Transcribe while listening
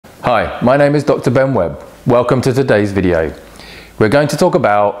Hi, my name is Dr. Ben Webb. Welcome to today's video. We're going to talk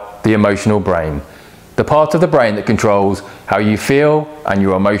about the emotional brain, the part of the brain that controls how you feel and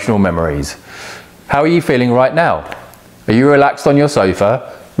your emotional memories. How are you feeling right now? Are you relaxed on your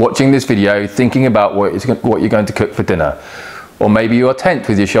sofa, watching this video, thinking about what you're going to cook for dinner? Or maybe you are tense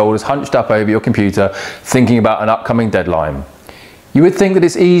with your shoulders hunched up over your computer, thinking about an upcoming deadline. You would think that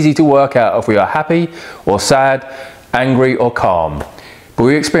it's easy to work out if we are happy or sad, angry or calm. But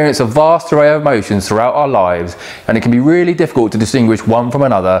we experience a vast array of emotions throughout our lives, and it can be really difficult to distinguish one from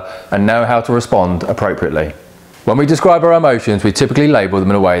another and know how to respond appropriately. When we describe our emotions, we typically label them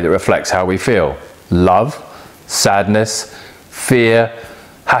in a way that reflects how we feel. Love, sadness, fear,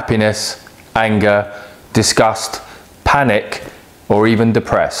 happiness, anger, disgust, panic, or even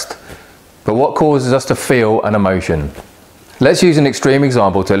depressed. But what causes us to feel an emotion? Let's use an extreme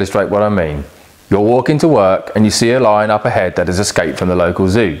example to illustrate what I mean. You're walking to work and you see a lion up ahead that has escaped from the local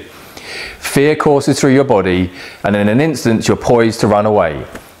zoo. Fear courses through your body, and in an instant you're poised to run away.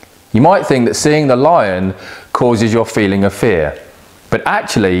 You might think that seeing the lion causes your feeling of fear, but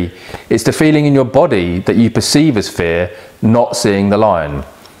actually it's the feeling in your body that you perceive as fear, not seeing the lion.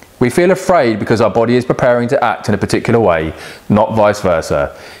 We feel afraid because our body is preparing to act in a particular way, not vice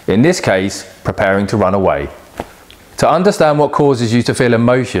versa. In this case, preparing to run away. To understand what causes you to feel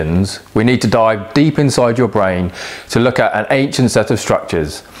emotions, we need to dive deep inside your brain to look at an ancient set of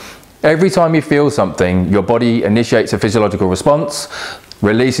structures. Every time you feel something, your body initiates a physiological response,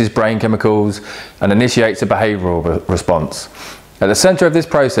 releases brain chemicals, and initiates a behavioural response. At the centre of this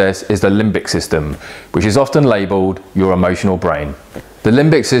process is the limbic system, which is often labelled your emotional brain. The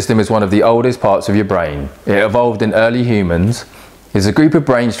limbic system is one of the oldest parts of your brain. It evolved in early humans. It's a group of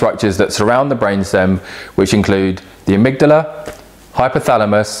brain structures that surround the brainstem, which include the amygdala,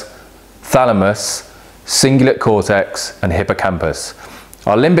 hypothalamus, thalamus, cingulate cortex, and hippocampus.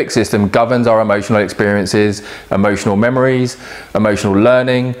 Our limbic system governs our emotional experiences, emotional memories, emotional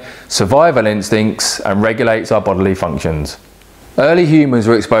learning, survival instincts, and regulates our bodily functions. Early humans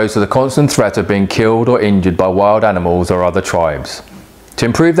were exposed to the constant threat of being killed or injured by wild animals or other tribes. To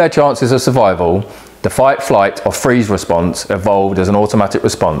improve their chances of survival, the fight, flight or freeze response evolved as an automatic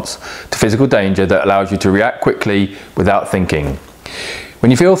response to physical danger that allows you to react quickly without thinking. When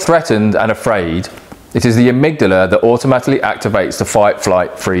you feel threatened and afraid, it is the amygdala that automatically activates the fight,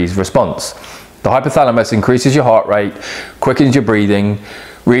 flight, freeze response. The hypothalamus increases your heart rate, quickens your breathing,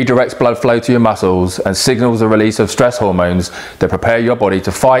 redirects blood flow to your muscles, and signals the release of stress hormones that prepare your body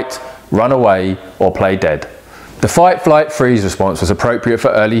to fight, run away, or play dead. The fight, flight, freeze response was appropriate for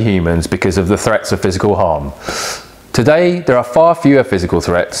early humans because of the threats of physical harm. Today, there are far fewer physical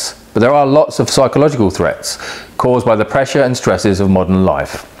threats, but there are lots of psychological threats caused by the pressure and stresses of modern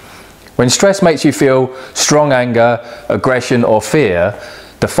life. When stress makes you feel strong anger, aggression, or fear,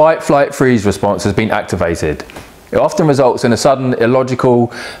 the fight, flight, freeze response has been activated. It often results in a sudden,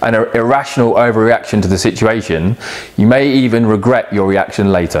 illogical, and irrational overreaction to the situation. You may even regret your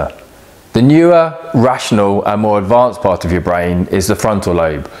reaction later. The newer, rational and more advanced part of your brain is the frontal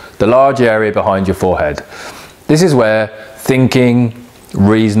lobe, the large area behind your forehead. This is where thinking,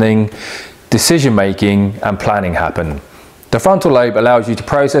 reasoning, decision making and planning happen. The frontal lobe allows you to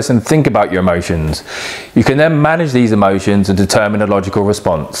process and think about your emotions. You can then manage these emotions and determine a logical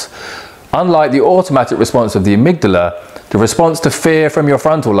response. Unlike the automatic response of the amygdala, the response to fear from your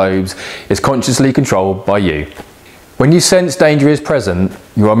frontal lobes is consciously controlled by you. When you sense danger is present,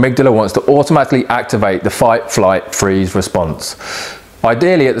 your amygdala wants to automatically activate the fight, flight, freeze response.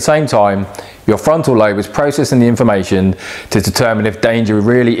 Ideally, at the same time, your frontal lobe is processing the information to determine if danger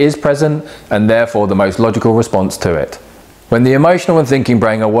really is present and therefore the most logical response to it. When the emotional and thinking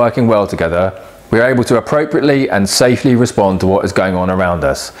brain are working well together, we are able to appropriately and safely respond to what is going on around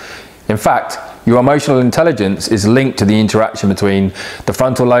us. In fact, your emotional intelligence is linked to the interaction between the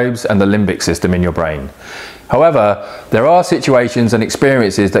frontal lobes and the limbic system in your brain. However, there are situations and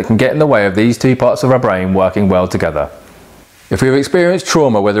experiences that can get in the way of these two parts of our brain working well together. If we've experienced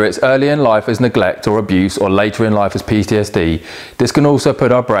trauma, whether it's early in life as neglect or abuse or later in life as PTSD, this can also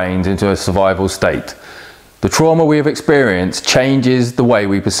put our brains into a survival state. The trauma we have experienced changes the way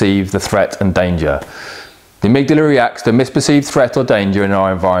we perceive the threat and danger. The amygdala reacts to misperceived threat or danger in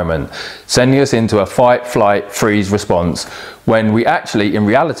our environment, sending us into a fight, flight, freeze response when we actually, in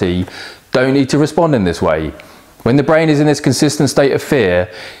reality, don't need to respond in this way. When the brain is in this consistent state of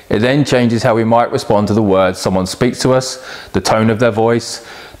fear, it then changes how we might respond to the words someone speaks to us, the tone of their voice,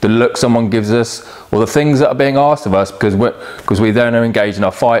 the look someone gives us, or the things that are being asked of us because we then are engaged in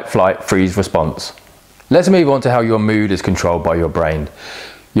our fight, flight, freeze response. Let's move on to how your mood is controlled by your brain.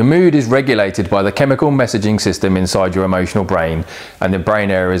 Your mood is regulated by the chemical messaging system inside your emotional brain and the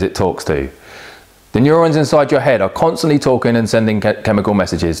brain areas it talks to. The neurons inside your head are constantly talking and sending chemical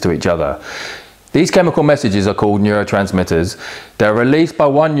messages to each other. These chemical messages are called neurotransmitters. They're released by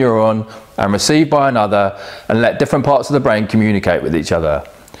one neuron and received by another and let different parts of the brain communicate with each other.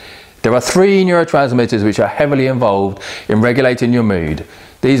 There are 3 neurotransmitters which are heavily involved in regulating your mood.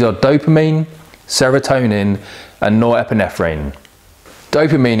 These are dopamine, serotonin, and norepinephrine.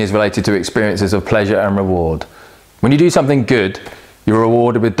 Dopamine is related to experiences of pleasure and reward. When you do something good, you're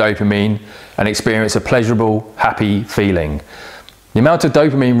rewarded with dopamine and experience a pleasurable, happy feeling. The amount of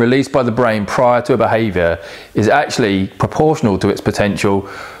dopamine released by the brain prior to a behaviour is actually proportional to its potential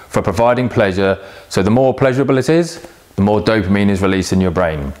for providing pleasure, so the more pleasurable it is, the more dopamine is released in your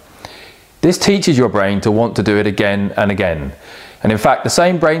brain. This teaches your brain to want to do it again and again. And in fact, the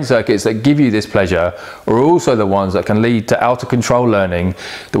same brain circuits that give you this pleasure are also the ones that can lead to out-of-control learning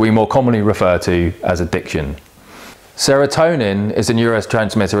that we more commonly refer to as addiction. Serotonin is a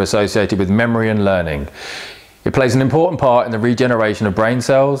neurotransmitter associated with memory and learning. It plays an important part in the regeneration of brain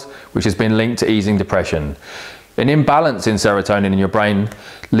cells, which has been linked to easing depression. An imbalance in serotonin in your brain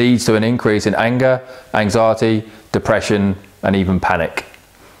leads to an increase in anger, anxiety, depression, and even panic.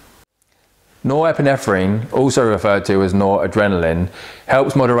 Norepinephrine, also referred to as noradrenaline,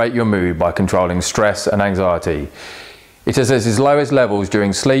 helps moderate your mood by controlling stress and anxiety. It is at its lowest levels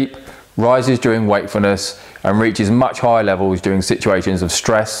during sleep, rises during wakefulness, and reaches much higher levels during situations of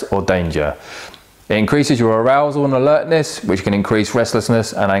stress or danger. It increases your arousal and alertness, which can increase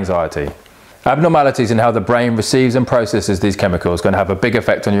restlessness and anxiety. Abnormalities in how the brain receives and processes these chemicals can have a big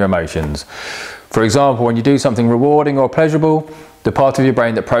effect on your emotions. For example, when you do something rewarding or pleasurable, the part of your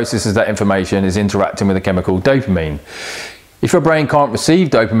brain that processes that information is interacting with the chemical dopamine. If your brain can't receive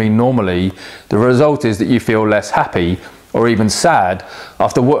dopamine normally, the result is that you feel less happy or even sad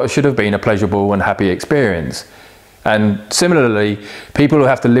after what should have been a pleasurable and happy experience. And similarly, people who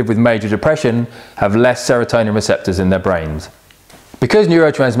have to live with major depression have less serotonin receptors in their brains. Because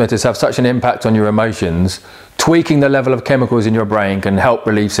neurotransmitters have such an impact on your emotions, tweaking the level of chemicals in your brain can help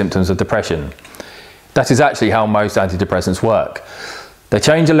relieve symptoms of depression. That is actually how most antidepressants work. They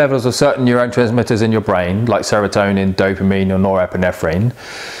change the levels of certain neurotransmitters in your brain, like serotonin, dopamine, or norepinephrine.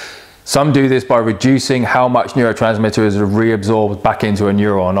 Some do this by reducing how much neurotransmitter is reabsorbed back into a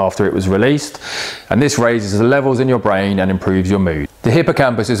neuron after it was released, and this raises the levels in your brain and improves your mood. The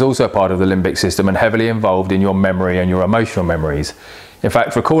hippocampus is also part of the limbic system and heavily involved in your memory and your emotional memories. In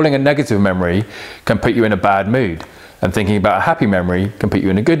fact, recalling a negative memory can put you in a bad mood, and thinking about a happy memory can put you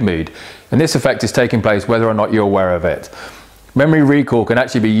in a good mood. And this effect is taking place whether or not you're aware of it. Memory recall can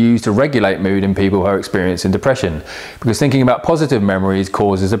actually be used to regulate mood in people who are experiencing depression, because thinking about positive memories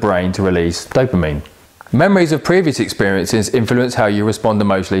causes the brain to release dopamine. Memories of previous experiences influence how you respond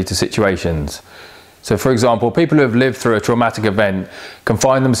emotionally to situations. So for example, people who have lived through a traumatic event can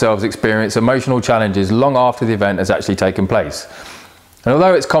find themselves experience emotional challenges long after the event has actually taken place. And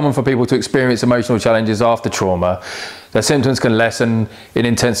although it's common for people to experience emotional challenges after trauma, their symptoms can lessen in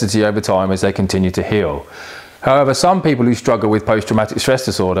intensity over time as they continue to heal. However, some people who struggle with post-traumatic stress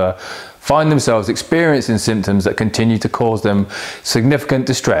disorder find themselves experiencing symptoms that continue to cause them significant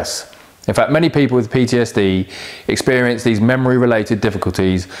distress. In fact, many people with PTSD experience these memory-related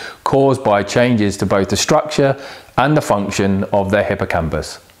difficulties caused by changes to both the structure and the function of their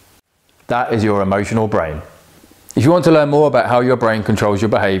hippocampus. That is your emotional brain. If you want to learn more about how your brain controls your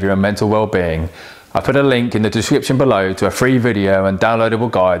behaviour and mental well-being, I put a link in the description below to a free video and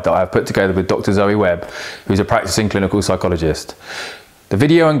downloadable guide that I have put together with Dr Zoe Webb, who's a practicing clinical psychologist. The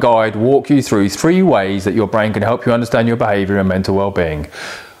video and guide walk you through 3 ways that your brain can help you understand your behaviour and mental well-being.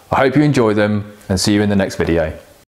 I hope you enjoy them and see you in the next video.